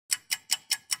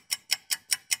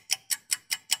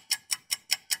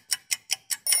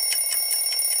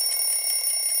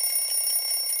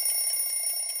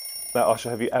Now, Usher,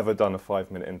 have you ever done a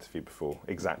 5-minute interview before?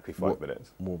 Exactly 5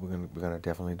 minutes. Well, we're gonna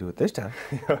definitely do it this time.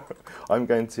 I'm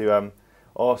going to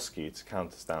ask you to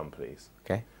count us down, please.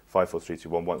 Okay. 5, 4, 3, 2,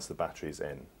 1. Once the battery's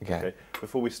in. Okay.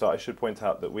 Before we start, I should point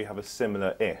out that we have a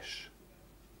similar-ish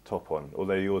top on,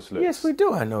 although yours looks. Yes, we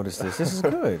do. I noticed this. This is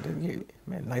good.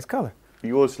 Man, nice color.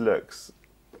 Yours looks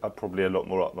probably a lot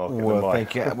more upmarket than Well, mine.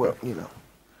 thank you. Well, you know,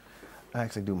 I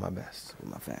actually do my best with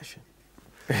my fashion.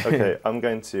 Okay, I'm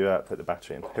going to put the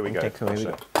battery in. Here we go. Okay, cool.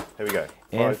 Here Here we go.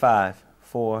 In 5,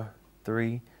 4,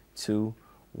 3, 2,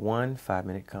 1.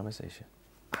 5-minute conversation.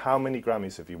 How many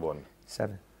Grammys have you won?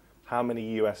 7, How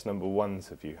many US #1s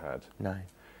have you had? 9.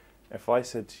 If I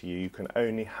said to you, you can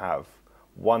only have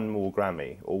one more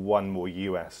Grammy or one more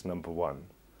US #1,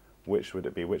 which would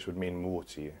it be? Which would mean more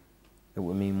to you? It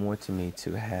would mean more to me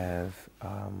to have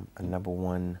a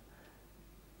 #1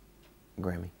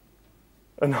 Grammy.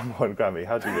 A #1 Grammy?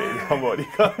 How do you mean? Come on, you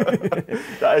can't.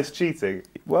 That is cheating.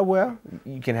 Well,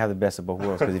 you can have the best of both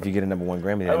worlds, because if you get a #1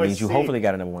 Grammy, that means you hopefully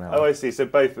got a #1 album. Oh, I see. So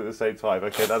both at the same time.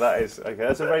 Okay, now that is okay.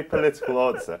 That's a very political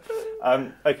answer.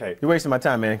 Okay. You're wasting my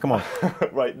time, man. Come on.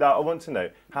 Right now, I want to know,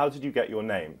 how did you get your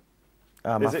name?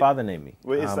 My father named me.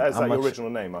 Well, is that your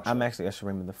original name, Usher? I'm actually Usher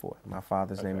Raymond IV. My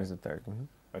father's name is the third.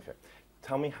 Okay.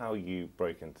 Tell me how you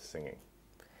broke into singing.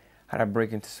 How did I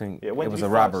break into singing? Yeah, it was a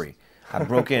robbery. I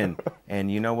broke in,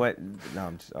 and you know what?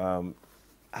 No,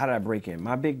 how did I break in?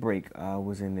 My big break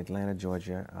was in Atlanta,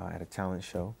 Georgia, at a talent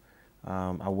show.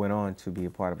 I went on to be a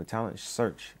part of a talent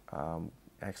search,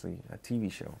 actually a TV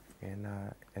show in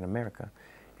America,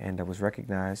 and I was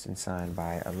recognized and signed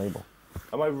by a label.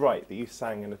 Am I right that you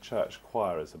sang in a church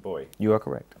choir as a boy? You are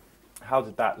correct. How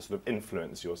did that sort of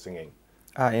influence your singing?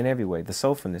 In every way, the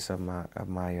soulfulness of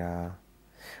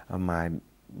my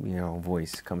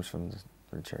voice comes from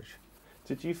the church.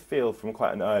 Did you feel from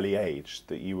quite an early age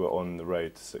that you were on the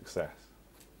road to success?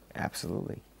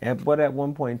 Absolutely. But at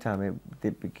one point in time, it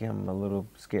did become a little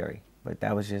scary. But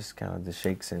that was just kind of the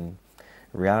shakes and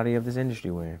reality of this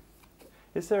industry we're in.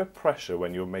 Is there a pressure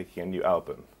when you're making a new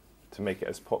album to make it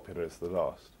as popular as the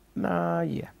last?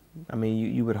 Yeah. I mean,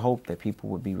 you would hope that people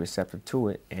would be receptive to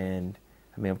it. And,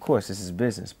 I mean, of course, this is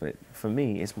business. But for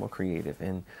me, it's more creative.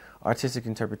 And artistic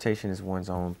interpretation is one's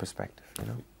own perspective, you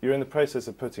know? You're in the process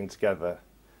of putting together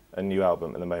a new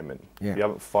album at the moment. Yeah. You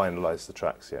haven't finalised the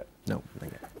tracks yet. No,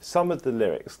 not yet. Some of the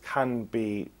lyrics can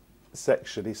be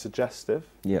sexually suggestive.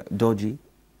 Yeah, dodgy.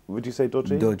 Would you say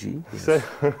dodgy? Dodgy, yes. So,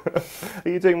 are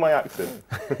you doing my accent?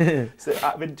 So,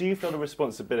 I mean, do you feel a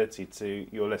responsibility to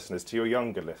your listeners, to your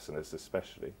younger listeners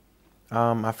especially?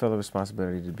 I feel a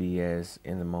responsibility to be as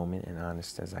in the moment and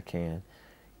honest as I can,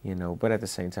 you know, but at the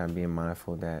same time being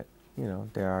mindful that, you know,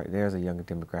 there's a younger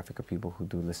demographic of people who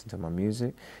do listen to my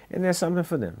music, and there's something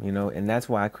for them, you know, and that's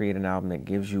why I create an album that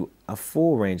gives you a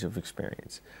full range of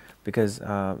experience, because,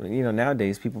 you know,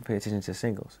 nowadays people pay attention to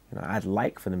singles. You know, I'd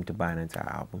like for them to buy an entire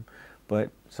album,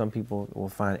 but some people will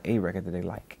find a record that they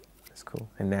like. That's cool,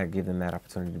 and that give them that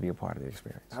opportunity to be a part of the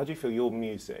experience. How do you feel your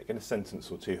music, in a sentence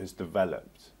or two, has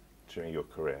developed during your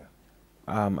career?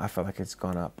 I feel like it's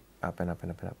gone up and up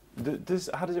and up and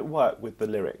up. How does it work with the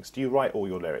lyrics? Do you write all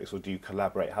your lyrics, or do you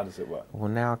collaborate? How does it work? Well,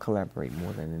 now I collaborate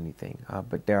more than anything,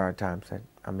 but there are times that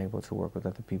I'm able to work with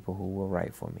other people who will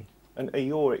write for me. And are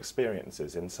your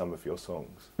experiences in some of your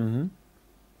songs? Mm-hmm.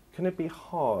 Can it be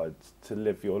hard to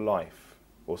live your life,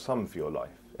 or some of your life,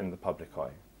 in the public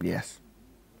eye? Yes.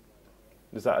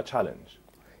 Is that a challenge?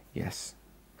 Yes.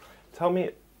 Tell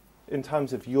me, in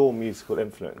terms of your musical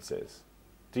influences,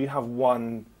 do you have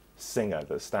one singer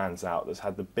that stands out, that's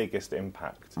had the biggest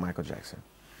impact? Michael Jackson.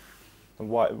 And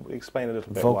why? Explain a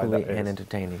little bit Vocally why that is. and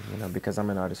entertaining, you know, because I'm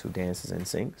an artist who dances and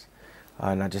sings,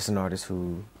 not just an artist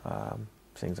who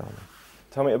sings only.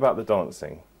 Tell me about the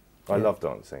dancing. I Yeah. love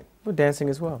dancing. Well, dancing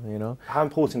as well, you know. How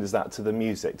important is that to the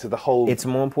music, to the whole? It's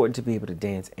more important to be able to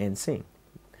dance and sing.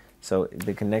 So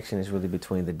the connection is really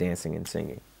between the dancing and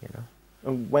singing, you know.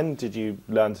 And when did you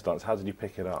learn to dance? How did you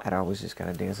pick it up? I'd always just kind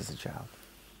of dance as a child.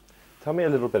 Tell me a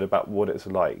little bit about what it's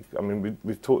like. I mean,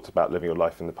 we've talked about living your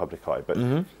life in the public eye, but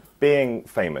Mm-hmm. being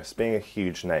famous, being a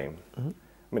huge name, Mm-hmm.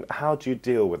 I mean, how do you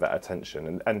deal with that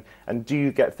attention? And do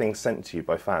you get things sent to you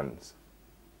by fans?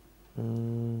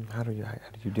 How do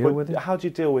you deal with it? How do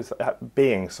you deal with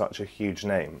being such a huge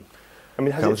name? I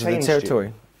mean, has Comes it with changed the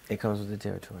territory. It comes with the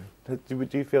territory. you?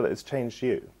 Do you feel that it's changed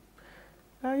you?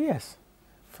 Yes,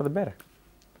 for the better.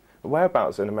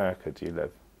 Whereabouts in America do you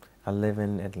live? I live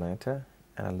in Atlanta,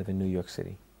 and I live in New York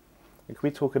City. Can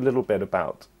we talk a little bit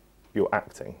about your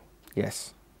acting?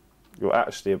 Yes. You're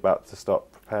actually about to start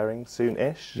preparing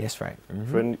soon-ish? Yes, right.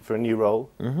 Mm-hmm. For a new role?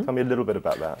 Mm-hmm. Tell me a little bit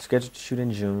about that. Scheduled to shoot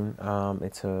in June.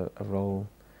 It's a role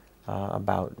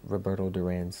about Roberto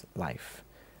Duran's life.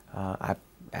 I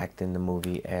act in the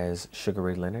movie as Sugar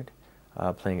Ray Leonard,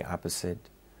 playing opposite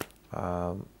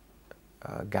Guy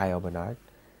Bernard,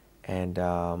 and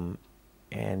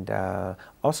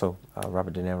also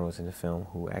Robert De Niro is in the film,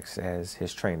 who acts as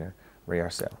his trainer, Ray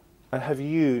Arcel. And have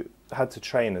you had to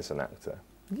train as an actor?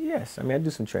 Yes, I mean, I do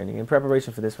some training. In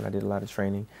preparation for this one, I did a lot of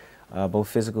training, both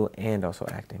physical and also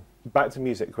acting. Back to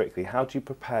music quickly. How do you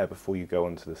prepare before you go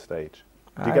onto the stage?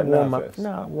 Do you I get warm nervous? up.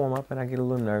 No, I warm up and I get a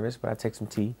little nervous, but I take some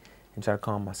tea and try to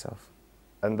calm myself.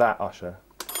 And that, Usher,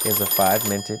 Here's a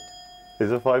 5-minute.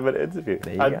 is a 5-minute interview.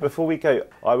 There you And go. before we go,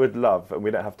 I would love, and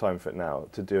we don't have time for it now,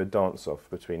 to do a dance-off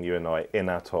between you and I in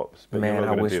our tops. But Man, you're I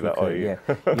not going wish to do we that, are could. you?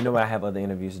 Yeah, you know what? I have other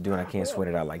interviews to do, and I can't sweat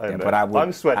it out like I that. know. But I will.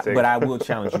 I'm sweating. But I will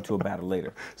challenge you to a battle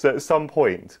later. So at some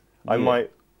point, I Yeah.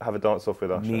 might have a dance-off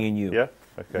with Usher. Me and you. Yeah?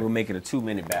 Okay. We'll make it a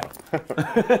 2-minute battle.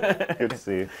 Good to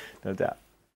see you. No doubt.